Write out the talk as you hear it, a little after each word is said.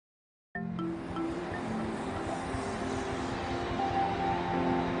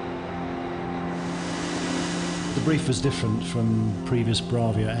brief was different from previous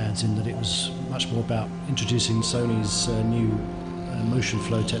Bravia ads in that it was much more about introducing Sony's new motion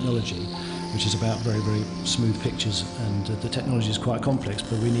flow technology, which is about very, very smooth pictures, and the technology is quite complex,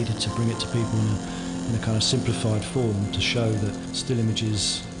 but we needed to bring it to people in a kind of simplified form to show that still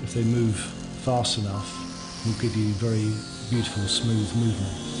images, if they move fast enough, will give you very beautiful, smooth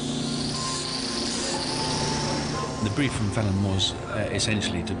movement. The brief from Fallon was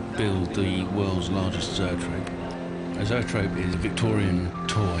essentially to build the world's largest zoetrope. A zoetrope is a Victorian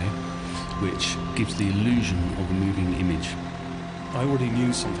toy which gives the illusion of a moving image. I already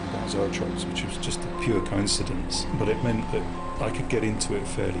knew something about zoetropes, which was just a pure coincidence, but it meant that I could get into it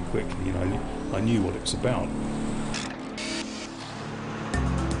fairly quickly. You know, I knew what it was about.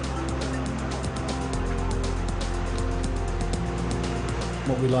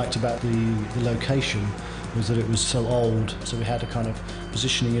 What we liked about the location was that it was so old, so we had a kind of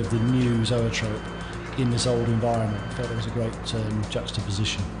positioning of the new zoetrope in this old environment. I thought it was a great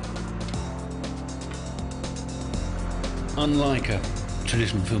juxtaposition. Unlike a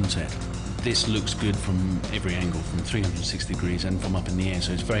traditional film set, this looks good from every angle, from 360 degrees and from up in the air,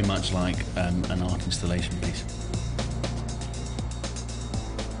 so it's very much like an art installation piece.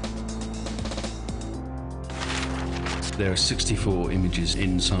 There are 64 images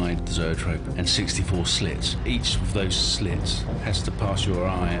inside the zoetrope and 64 slits. Each of those slits has to pass your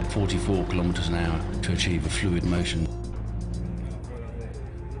eye at 44 kilometers an hour to achieve a fluid motion.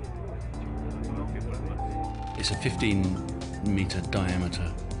 It's a 15-meter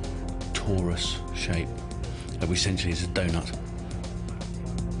diameter torus shape, which essentially is a donut.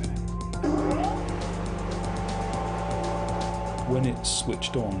 When it's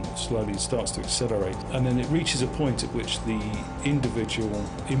switched on, it slowly starts to accelerate, and then it reaches a point at which the individual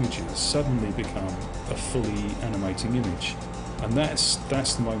images suddenly become a fully animating image. And that's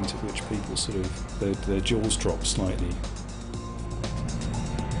the moment at which people sort of, their jaws drop slightly.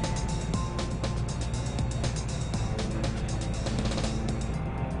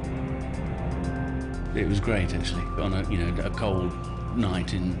 It was great, actually, on a cold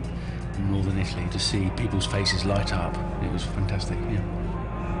night in northern Italy, to see people's faces light up. It was fantastic, yeah.